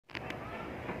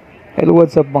Hello,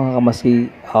 what's up mga kamasi?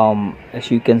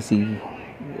 As you can see,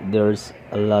 there's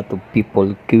a lot of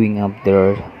people queuing up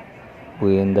there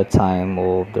when the time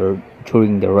of their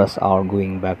during the rush hour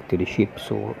going back to the ship.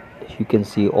 So as you can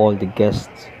see, all the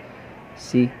guests,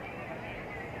 see,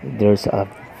 there's a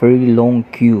very long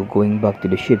queue going back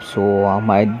to the ship. So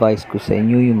my advice ko sa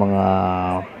inyo yung mga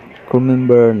crew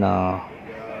member na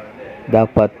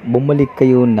dapat bumalik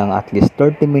kayo ng at least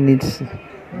 30 minutes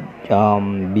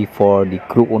before the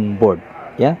crew on board.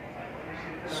 Yeah.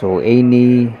 So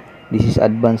this is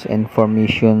advanced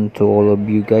information to all of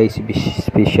you guys,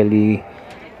 especially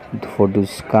for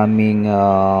those coming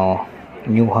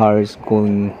new hires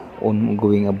going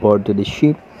aboard to the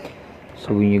ship.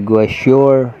 So when you go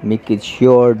ashore, make it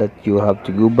sure that you have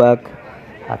to go back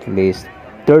at least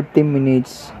 30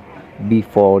 minutes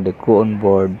before the crew on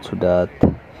board, so that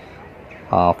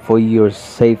for your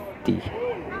safety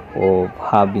of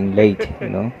having late,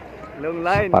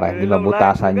 para hindi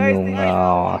mabutasan yung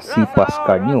CPAS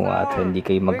card nyo at hindi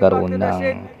kayo magkaroon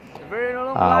ng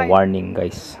warning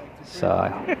guys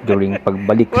during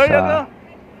pagbalik sa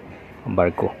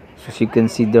barko. So as you can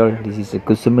see there, this is a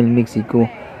Cozumel, Mexico,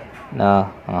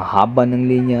 na ang haba ng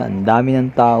linya, ang dami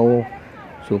ng tao.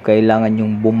 So kailangan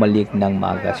yung bumalik ng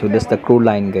maaga. So that's the crew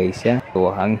line guys, yeah.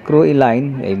 So ang crew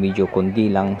line ay medyo kundi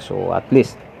lang, so at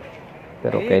least,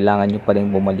 pero kailangan nyo pa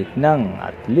rin bumalik ng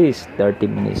at least 30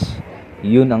 minutes.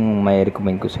 Yun ang may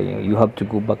recommend ko sa inyo. You have to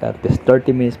go back at least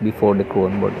 30 minutes before the crew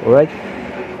on board. Alright?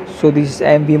 So this is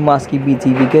MV Musky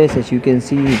BTV guys. As you can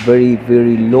see, very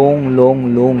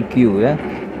long queue. Yeah?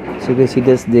 So you can see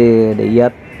that's the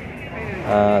yacht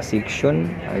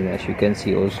section. And as you can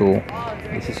see also,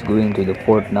 this is going to the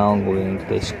port now, going to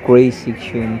the screening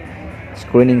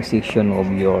section of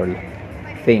your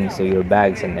things, so your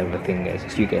bags and everything guys.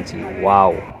 As you can see,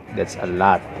 wow, that's a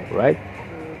lot, right?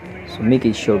 So make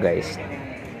it sure guys.